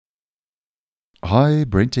Hi,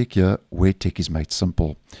 BrenTech here, where tech is made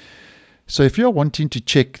simple. So if you're wanting to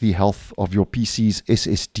check the health of your PC's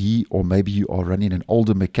SSD, or maybe you are running an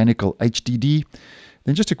older mechanical HDD,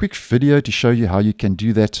 then just a quick video to show you how you can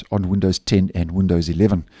do that on Windows 10 and Windows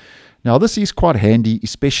 11. Now this is quite handy,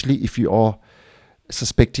 especially if you are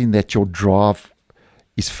suspecting that your drive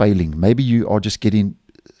is failing. Maybe you are just getting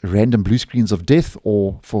random blue screens of death,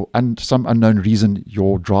 or for some unknown reason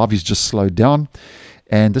your drive is just slowed down.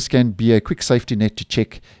 And this can be a quick safety net to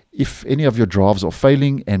check if any of your drives are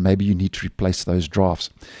failing and maybe you need to replace those drives.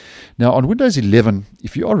 Now on Windows 11,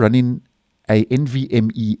 if you are running a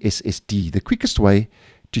NVMe SSD, the quickest way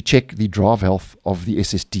to check the drive health of the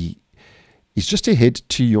SSD is just to head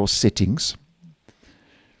to your settings,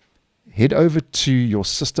 head over to your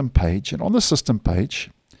system page, and on the system page,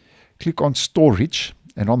 click on storage,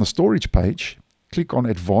 and on the storage page, click on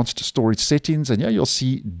Advanced Storage Settings, and here you'll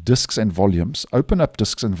see Disks and Volumes. Open up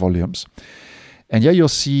Disks and Volumes, and here you'll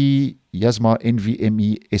see my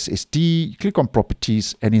NVMe SSD. Click on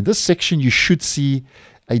Properties, and in this section you should see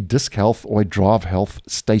a disk health or a drive health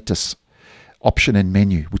status option and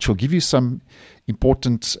menu, which will give you some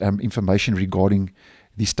important information regarding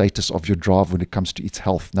the status of your drive when it comes to its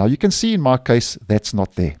health. Now you can see in my case that's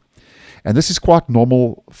not there, and this is quite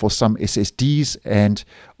normal for some SSDs, and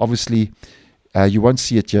obviously you won't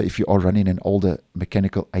see it here if you are running an older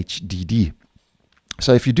mechanical HDD.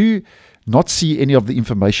 So if you do not see any of the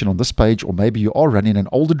information on this page, or maybe you are running an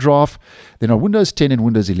older drive, then on Windows 10 and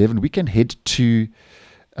Windows 11 we can head to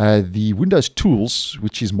the Windows tools,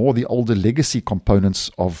 which is more the older legacy components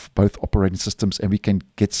of both operating systems, and we can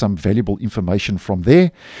get some valuable information from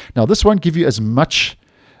there. Now this won't give you as much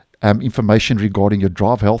information regarding your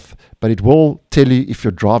drive health, but it will tell you if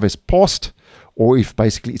your drive has passed or if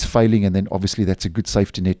basically it's failing, and then obviously that's a good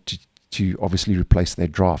safety net to obviously replace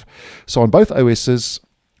that drive. So on both OSs,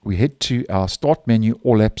 we head to our Start menu,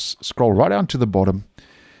 All Apps, scroll right down to the bottom,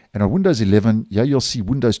 and on Windows 11, yeah, you'll see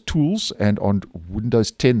Windows Tools, and on Windows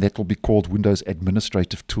 10, that will be called Windows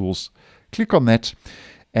Administrative Tools. Click on that,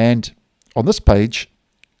 and on this page,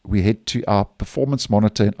 we head to our Performance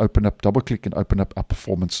Monitor and open up, double-click and open up our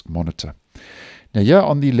Performance Monitor. Now here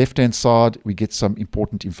on the left-hand side, we get some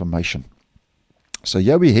important information. So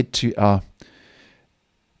here we head to our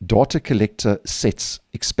Data Collector Sets,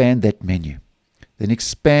 expand that menu. Then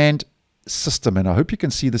expand System, and I hope you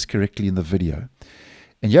can see this correctly in the video.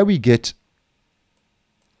 And here we get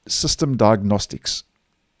System Diagnostics.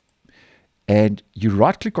 And you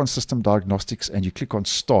right-click on System Diagnostics and you click on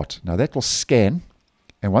Start. Now that will scan,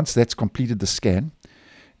 and once that's completed the scan,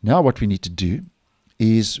 now what we need to do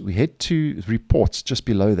is we head to Reports just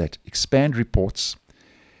below that, expand Reports,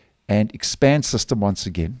 and expand System once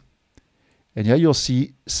again. And here you'll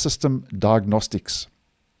see System Diagnostics.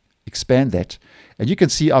 Expand that. And you can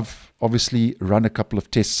see I've obviously run a couple of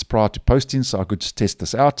tests prior to posting, so I could just test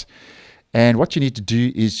this out. And what you need to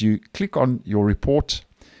do is you click on your report,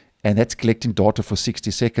 and that's collecting data for 60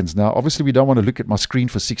 seconds. Now, obviously, we don't want to look at my screen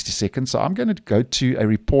for 60 seconds, so I'm going to go to a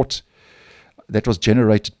report that was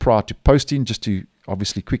generated prior to posting, just to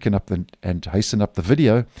obviously quicken up and hasten up the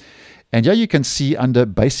video. And here you can see under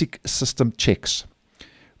Basic System Checks,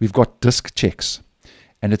 we've got Disk Checks.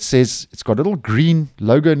 And it says, it's got a little green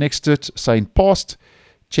logo next to it saying Passed,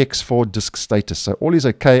 checks for disk status. So all is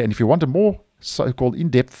okay. And if you want a more so-called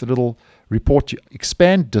in-depth little report, you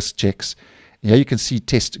expand Disk Checks. And here you can see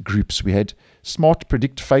test groups. We had Smart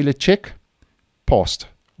Predict Failure Check, passed.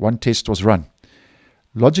 One test was run.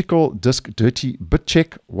 Logical Disk Dirty Bit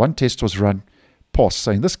Check, one test was run, passed.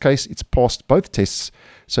 So in this case, it's passed both tests.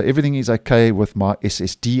 So everything is okay with my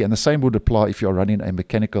SSD, and the same would apply if you're running a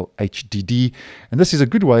mechanical HDD. And this is a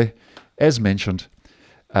good way, as mentioned,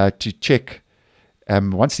 to check,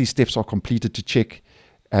 once these steps are completed, to check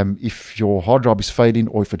if your hard drive is failing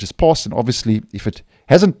or if it has passed. And obviously, if it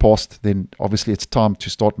hasn't passed, then obviously it's time to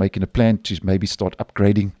start making a plan to maybe start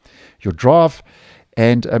upgrading your drive.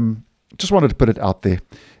 And just wanted to put it out there,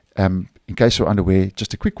 in case you're unaware,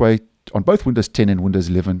 just a quick way on both Windows 10 and Windows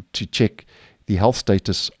 11 to check the health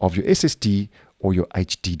status of your SSD or your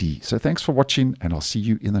HDD. So thanks for watching, and I'll see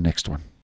you in the next one.